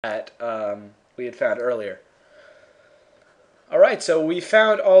that we had found earlier. Alright, so we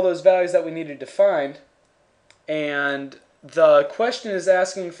found all those values that we needed to find, and the question is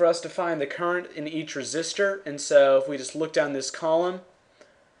asking for us to find the current in each resistor, and so if we just look down this column,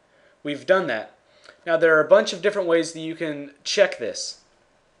 we've done that. Now there are a bunch of different ways that you can check this.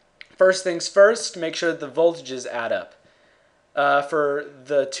 First things first, make sure that the voltages add up. For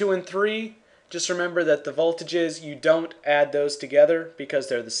the 2 and 3, just remember that the voltages, you don't add those together because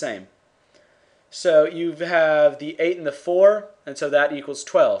they're the same. So you have the 8 and the 4, and so that equals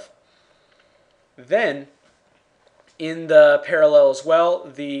 12. Then, in the parallel as well,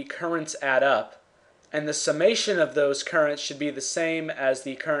 the currents add up, and the summation of those currents should be the same as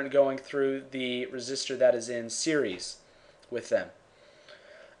the current going through the resistor that is in series with them.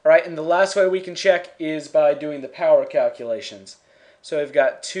 Alright, and the last way we can check is by doing the power calculations. So we've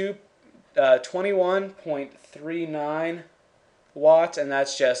got 21.39 watts, and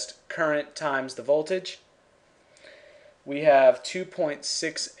that's just current times the voltage. We have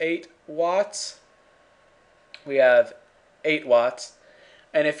 2.68 watts. We have 8 watts.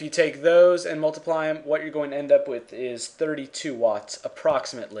 And if you take those and multiply them, what you're going to end up with is 32 watts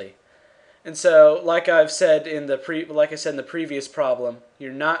approximately. And so, like I said in the previous problem,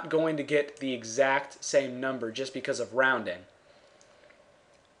 you're not going to get the exact same number just because of rounding.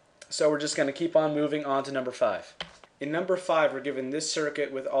 So we're just going to keep on moving on to number 5. In number 5, we're given this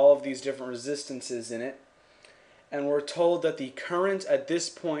circuit with all of these different resistances in it, and we're told that the current at this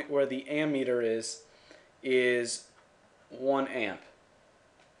point where the ammeter is 1 amp.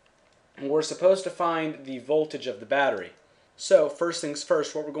 And we're supposed to find the voltage of the battery. So first things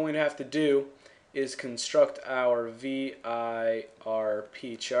first, what we're going to have to do is construct our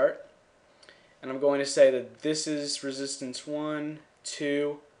VIRP chart. And I'm going to say that this is resistance 1,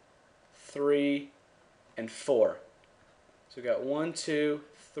 2, 3, and 4. So we've got 1, 2,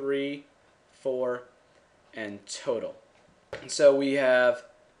 3, 4, and total. And so we have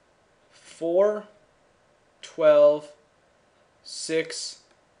 4, 12, 6,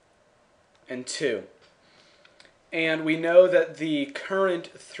 and 2. And we know that the current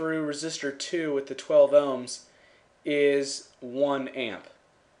through resistor 2 with the 12 ohms is 1 amp.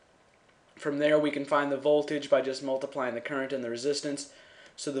 From there we can find the voltage by just multiplying the current and the resistance.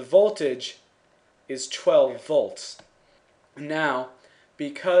 So the voltage is 12 volts. Now,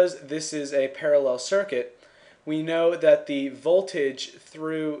 because this is a parallel circuit, we know that the voltage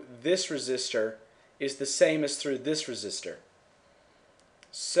through this resistor is the same as through this resistor.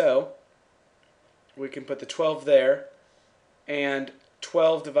 So we can put the 12 there, and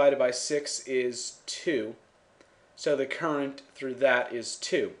 12 divided by 6 is 2. So the current through that is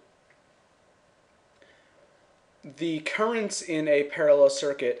 2. The currents in a parallel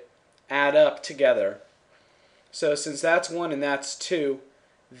circuit add up together. So since that's 1 and that's 2,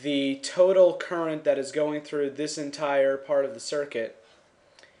 the total current that is going through this entire part of the circuit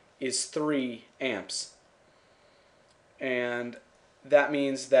is 3 amps. And that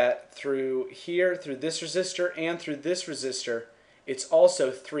means that through here, through this resistor, and through this resistor, it's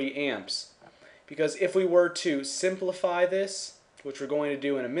also 3 amps. Because if we were to simplify this, which we're going to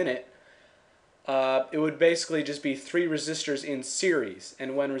do in a minute, it would basically just be 3 resistors in series.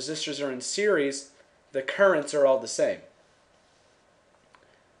 And when resistors are in series, the currents are all the same.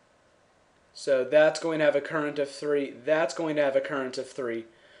 So that's going to have a current of 3, that's going to have a current of 3.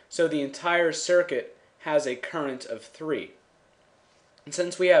 So the entire circuit has a current of 3. And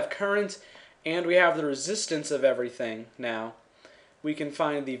since we have current and we have the resistance of everything now, we can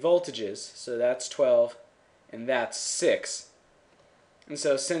find the voltages. So that's 12 and that's 6. And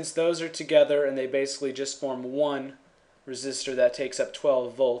so since those are together and they basically just form one resistor that takes up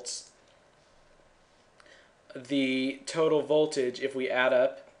 12 volts, the total voltage, if we add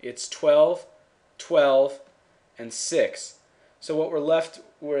up, it's 12, 12, and 6. So what we're left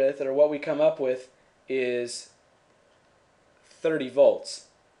with, or what we come up with, is 30 volts.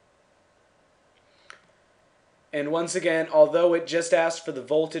 And once again, although it just asked for the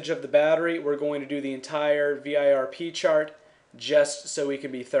voltage of the battery, we're going to do the entire VIRP chart just so we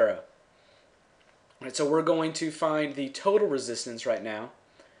can be thorough. Alright, so we're going to find the total resistance right now.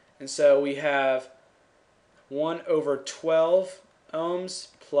 And so we have 1 over 12 ohms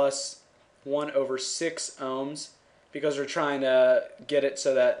plus 1 over 6 ohms, because we're trying to get it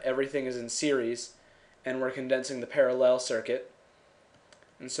so that everything is in series and we're condensing the parallel circuit.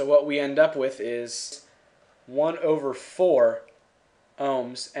 And so what we end up with is 1 over 4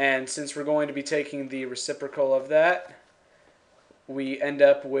 ohms, and since we're going to be taking the reciprocal of that, we end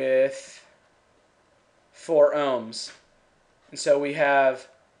up with 4 ohms. And so we have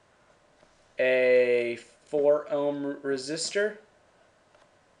a 4 ohm resistor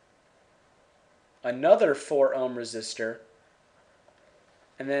another 4 ohm resistor,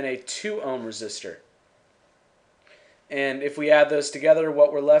 and then a 2 ohm resistor. And if we add those together,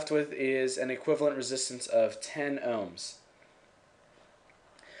 what we're left with is an equivalent resistance of 10 ohms.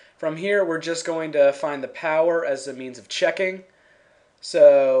 From here, we're just going to find the power as a means of checking.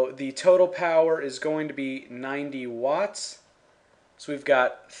 So the total power is going to be 90 watts. So we've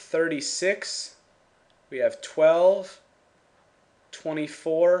got 36, we have 12,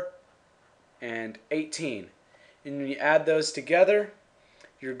 24, and 18. And when you add those together,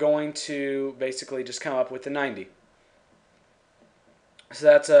 you're going to basically just come up with the 90. So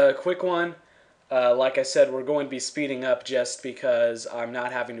that's a quick one. Like I said, we're going to be speeding up just because I'm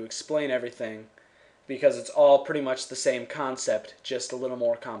not having to explain everything, because it's all pretty much the same concept, just a little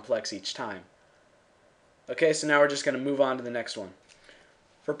more complex each time. Okay, so now we're just going to move on to the next one.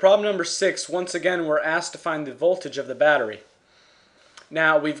 For problem number 6, once again we're asked to find the voltage of the battery.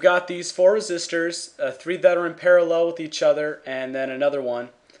 Now we've got these 4 resistors, 3 that are in parallel with each other and then another one,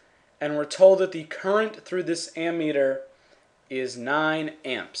 and we're told that the current through this ammeter is 9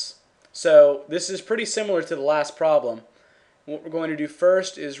 amps. So this is pretty similar to the last problem. What we're going to do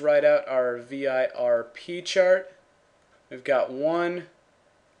first is write out our VIRP chart. We've got 1,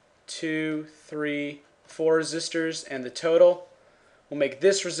 2, 3, 4 resistors and the total. We'll make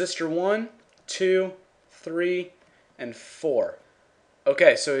this resistor 1, 2, 3, and 4.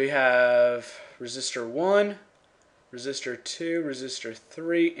 Okay, so we have resistor 1, resistor 2, resistor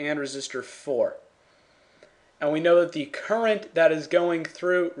 3, and resistor 4. And we know that the current that is going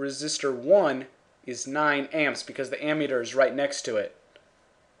through resistor 1 is 9 amps because the ammeter is right next to it.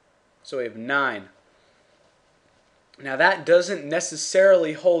 So we have 9. Now that doesn't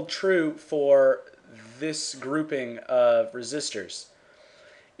necessarily hold true for this grouping of resistors.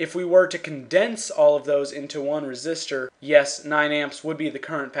 If we were to condense all of those into one resistor, yes, 9 amps would be the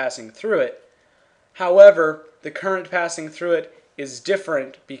current passing through it. However, the current passing through it is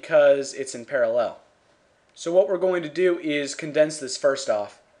different because it's in parallel. So what we're going to do is condense this first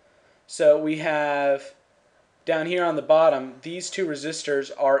off. So we have down here on the bottom, these 2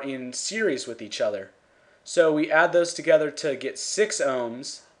 resistors are in series with each other. So we add those together to get 6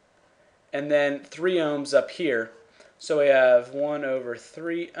 ohms and then 3 ohms up here. So we have 1 over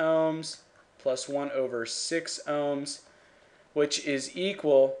 3 ohms plus 1 over 6 ohms, which is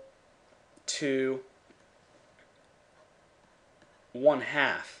equal to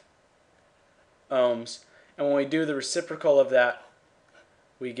 1/2 ohms. And when we do the reciprocal of that,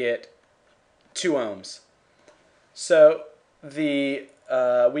 we get 2 ohms. So we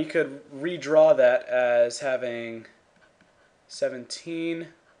could redraw that as having 17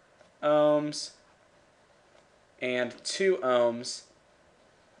 ohms and 2 ohms.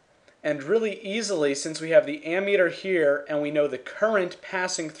 And really easily, since we have the ammeter here and we know the current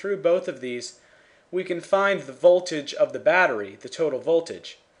passing through both of these, we can find the voltage of the battery, the total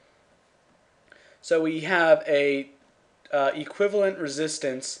voltage. So we have a equivalent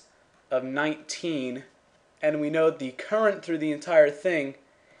resistance of 19, and we know the current through the entire thing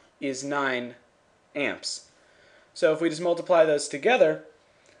is 9 amps. So if we just multiply those together,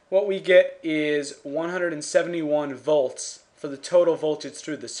 what we get is 171 volts for the total voltage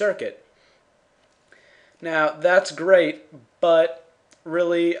through the circuit. Now that's great, but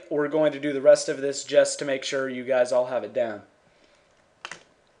really we're going to do the rest of this just to make sure you guys all have it down.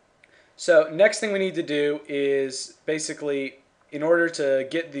 So next thing we need to do is basically, in order to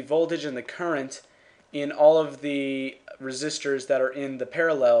get the voltage and the current in all of the resistors that are in the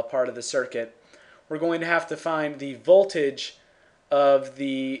parallel part of the circuit, we're going to have to find the voltage of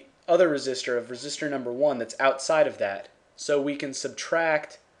the other resistor, of resistor number 1, that's outside of that. So we can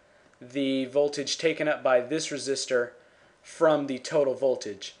subtract the voltage taken up by this resistor from the total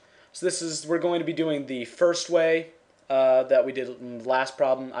voltage. So we're going to be doing the first way that we did in the last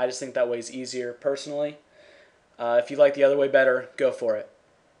problem. I just think that way is easier personally. If you like the other way better, go for it.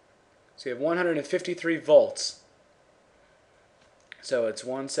 So you have 153 volts. So it's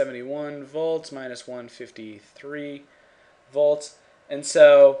 171 volts minus 153 volts. And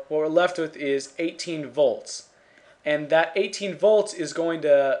so what we're left with is 18 volts. And that 18 volts is going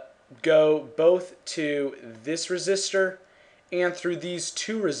to go both to this resistor and through these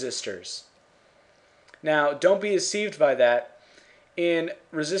 2 resistors. Now, don't be deceived by that. In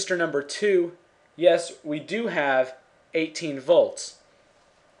resistor number 2, yes, we do have 18 volts.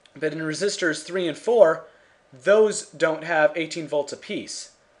 But in resistors 3 and 4, those don't have 18 volts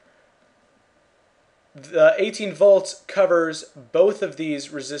apiece. The 18 volts covers both of these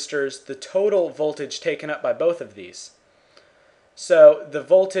resistors, the total voltage taken up by both of these. So the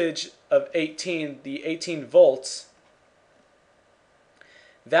voltage of the 18 volts,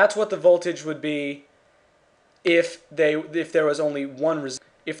 That's what the voltage would be if there was only one resistor,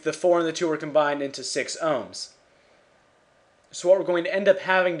 if the 4 and the 2 were combined into 6 ohms. So what we're going to end up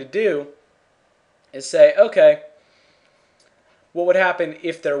having to do is say, okay, what would happen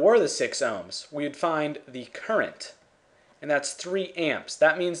if there were the 6 ohms? We'd find the current, and that's 3 amps.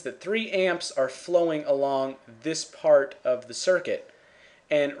 That means that 3 amps are flowing along this part of the circuit.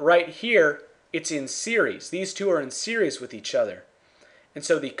 And right here, it's in series. These two are in series with each other. And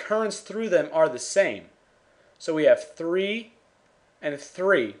so the currents through them are the same. So we have 3 and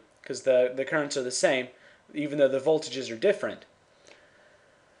 3, because the currents are the same, even though the voltages are different.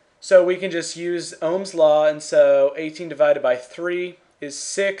 So we can just use Ohm's law, and so 18 divided by 3 is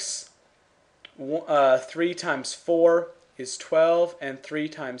 6. 3 times 4 is 12, and 3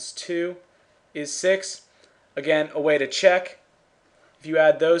 times 2 is 6. Again, a way to check. If you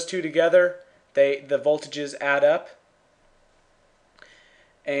add those two together, the voltages add up.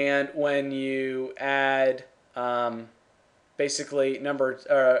 And when you add basically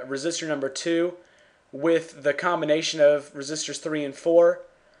resistor number 2 with the combination of resistors 3 and 4,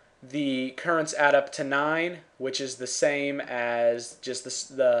 the currents add up to 9, which is the same as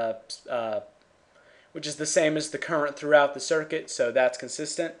just the current throughout the circuit, so that's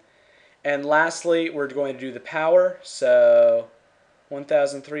consistent. And lastly, we're going to do the power. So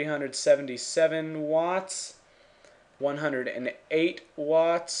 1,377 watts, 108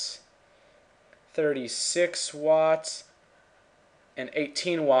 watts, 36 watts, and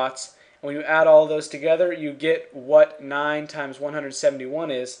 18 watts. And when you add all those together, you get what 9 times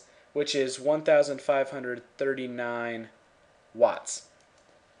 171 is, which is 1,539 watts.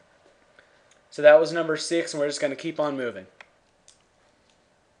 So that was number 6, and we're just going to keep on moving.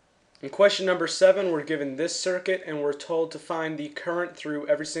 In question number 7, we're given this circuit, and we're told to find the current through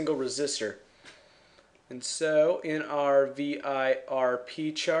every single resistor. And so in our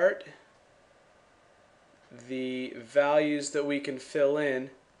VIRP chart, the values that we can fill in,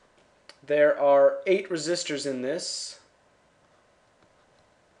 there are 8 resistors in this.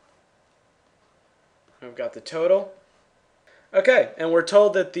 We've got the total. Okay, and we're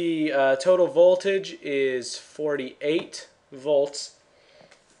told that the total voltage is 48 volts.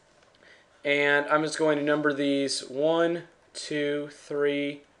 And I'm just going to number these 1, 2,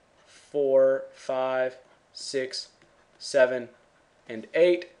 3, 4, 5, 6, 7, and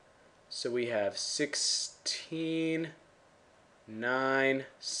 8. So we have 16, 9,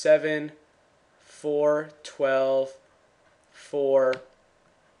 7, 4, 12, 4,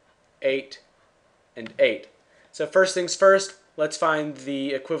 8, and 8. So first things first, let's find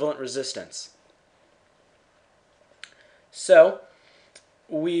the equivalent resistance. So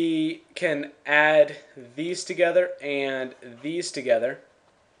we can add these together and these together.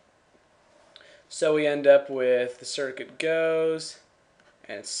 So we end up with, the circuit goes,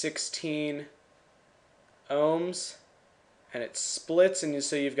 and it's 16 ohms, and it splits, and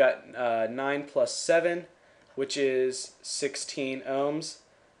so you've got 9 plus 7, which is 16 ohms.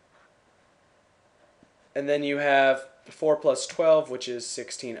 And then you have 4 plus 12, which is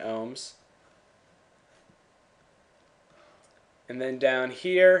 16 ohms. And then down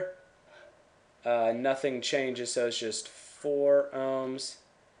here, nothing changes, so it's just 4 ohms.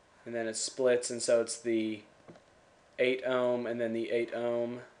 And then it splits, and so it's the 8 ohm and then the 8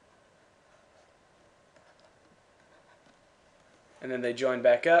 ohm. And then they join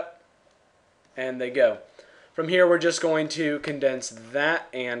back up, and they go. From here, we're just going to condense that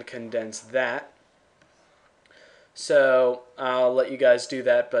and condense that. So I'll let you guys do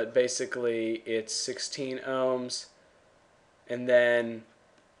that, but basically it's 16 ohms and then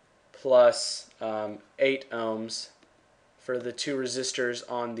plus 8 ohms for the 2 resistors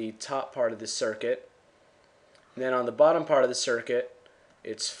on the top part of the circuit. And then on the bottom part of the circuit,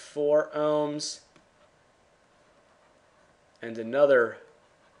 it's 4 ohms and another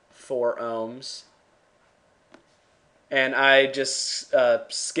 4 ohms. And I just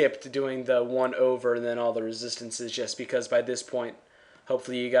skipped doing the 1 over and then all the resistances, just because by this point,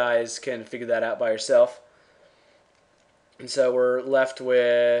 hopefully you guys can figure that out by yourself. And so we're left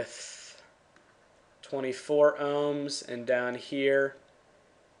with 24 ohms, and down here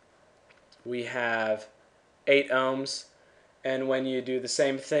we have 8 ohms. And when you do the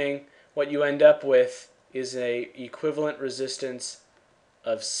same thing, what you end up with is an equivalent resistance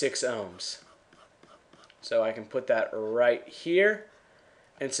of 6 ohms. So I can put that right here.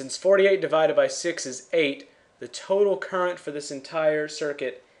 And since 48 divided by 6 is 8, the total current for this entire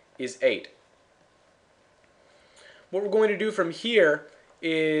circuit is 8. What we're going to do from here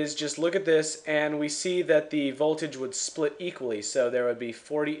is just look at this, and we see that the voltage would split equally. So there would be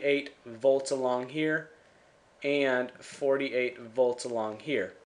 48 volts along here and 48 volts along here.